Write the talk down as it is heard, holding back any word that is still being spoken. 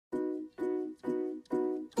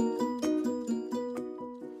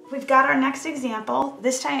we've got our next example.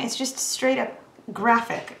 This time it's just straight up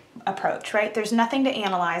graphic approach, right? There's nothing to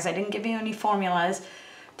analyze. I didn't give you any formulas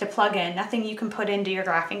to plug in, nothing you can put into your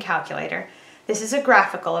graphing calculator. This is a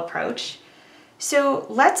graphical approach. So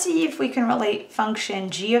let's see if we can relate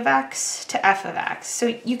function g of x to f of x.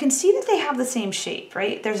 So you can see that they have the same shape,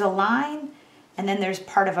 right? There's a line and then there's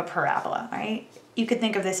part of a parabola, right? You could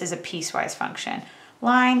think of this as a piecewise function.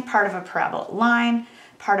 Line, part of a parabola, line,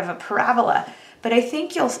 part of a parabola. But I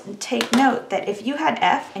think you'll take note that if you had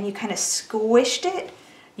f and you kind of squished it,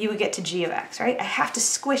 you would get to g of x, right? I have to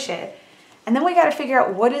squish it. And then we got to figure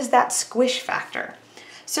out what is that squish factor.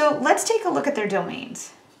 So let's take a look at their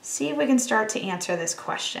domains. See if we can start to answer this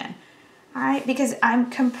question. All right, because I'm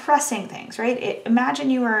compressing things, right? Imagine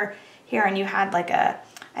you were here and you had like a,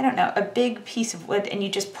 I don't know, a big piece of wood and you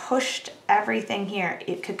just pushed everything here,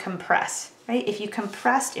 it could compress, right? If you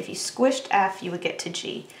compressed, if you squished f, you would get to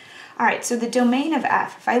g. All right, so the domain of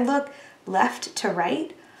f, if I look left to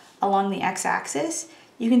right along the x-axis,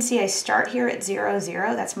 you can see I start here at 0,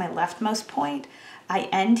 0, that's my leftmost point. I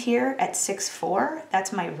end here at 6, 4,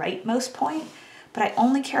 that's my rightmost point. But I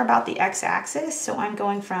only care about the x-axis, so I'm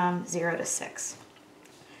going from 0 to 6.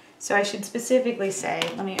 So I should specifically say,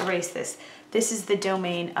 let me erase this. This is the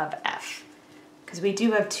domain of f, because we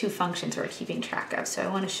do have two functions we're keeping track of, so I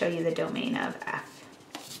want to show you the domain of f.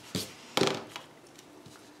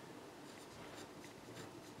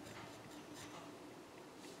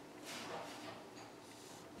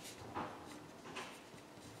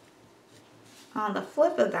 On the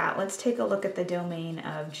flip of that, let's take a look at the domain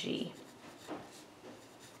of g.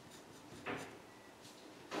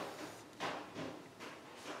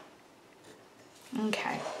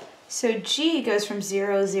 Okay, so g goes from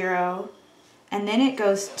 0, 0, and then it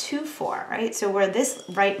goes 2, 4, right? So where this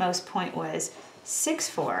rightmost point was 6,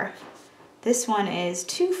 4, this one is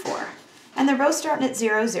 2, 4. And they're both starting at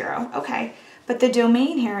 0, 0, okay. But the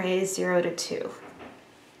domain here is 0 to 2.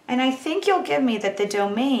 And I think you'll give me that the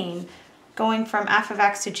domain going from f of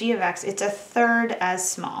x to g of x, it's a third as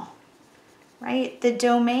small, right? The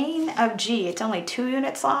domain of g, it's only 2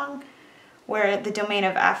 units long, where the domain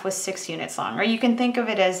of f was 6 units long. Or you can think of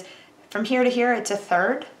it as from here to here, it's a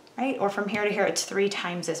third, right? Or from here to here, it's 3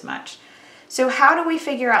 times as much. So how do we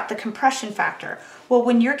figure out the compression factor? Well,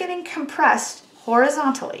 when you're getting compressed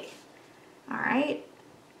horizontally, all right,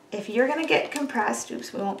 if you're gonna get compressed,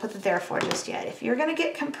 oops, we won't put the therefore just yet. If you're gonna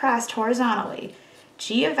get compressed horizontally,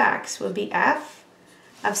 g of x will be f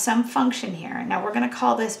of some function here. Now we're gonna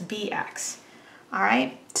call this bx, all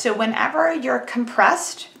right? So whenever you're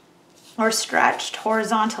compressed or stretched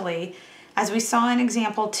horizontally, as we saw in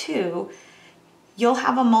example 2, you'll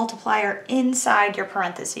have a multiplier inside your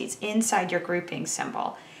parentheses, inside your grouping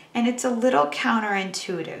symbol. And it's a little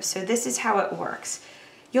counterintuitive, so this is how it works.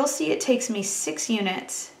 You'll see it takes me 6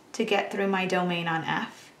 units to get through my domain on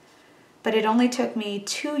f, but it only took me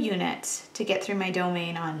 2 units to get through my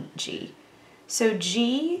domain on g. So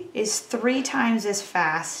g is 3 times as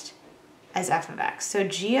fast as f of x. So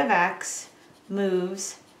g of x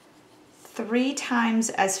moves 3 times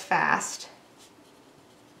as fast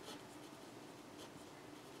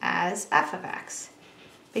as f of x,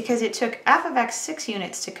 because it took f of x 6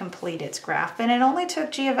 units to complete its graph, and it only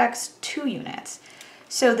took g of x 2 units.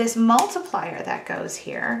 So this multiplier that goes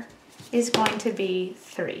here is going to be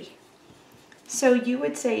 3. So you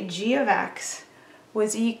would say g of x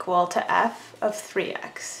was equal to f of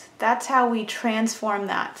 3x. That's how we transform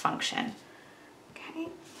that function. Okay,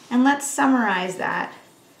 and let's summarize that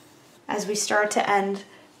as we start to end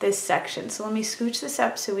this section. So let me scooch this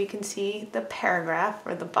up so we can see the paragraph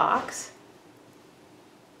or the box.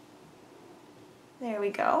 There we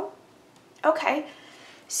go. Okay,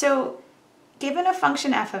 so given a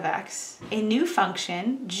function f of x, a new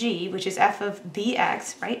function g, which is f of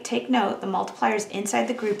bx, right? Take note, the multiplier is inside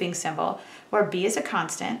the grouping symbol, where b is a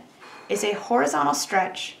constant, is a horizontal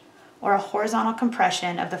stretch or a horizontal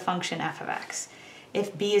compression of the function f of x.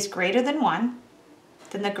 If b is greater than 1,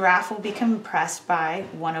 then the graph will be compressed by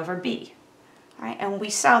 1 over b. All right, and we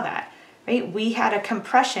saw that, right? We had a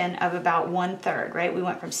compression of about 1/3, right? We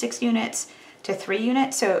went from 6 units to 3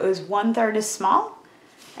 units, so it was 1/3 as small,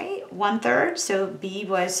 right? 1/3, so b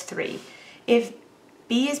was 3. If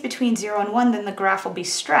b is between 0 and 1, then the graph will be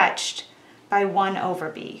stretched by 1 over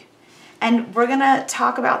b. And we're gonna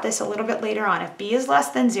talk about this a little bit later on. If b is less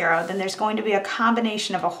than 0, then there's going to be a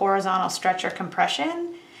combination of a horizontal stretch or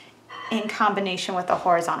compression in combination with a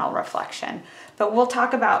horizontal reflection. But we'll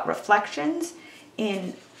talk about reflections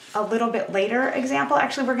in a little bit later example.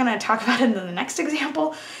 Actually, we're gonna talk about it in the next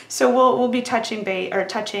example. So we'll be touching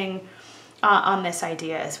on this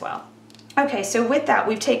idea as well. Okay, so with that,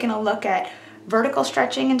 we've taken a look at vertical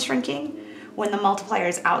stretching and shrinking when the multiplier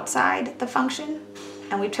is outside the function.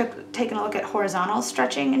 And we've taken a look at horizontal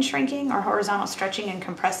stretching and shrinking, or horizontal stretching and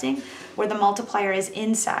compressing, where the multiplier is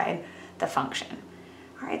inside the function.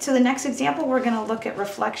 All right, so the next example, we're gonna look at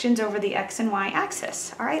reflections over the X and Y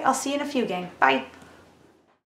axis. All right, I'll see you in a few, gang. Bye.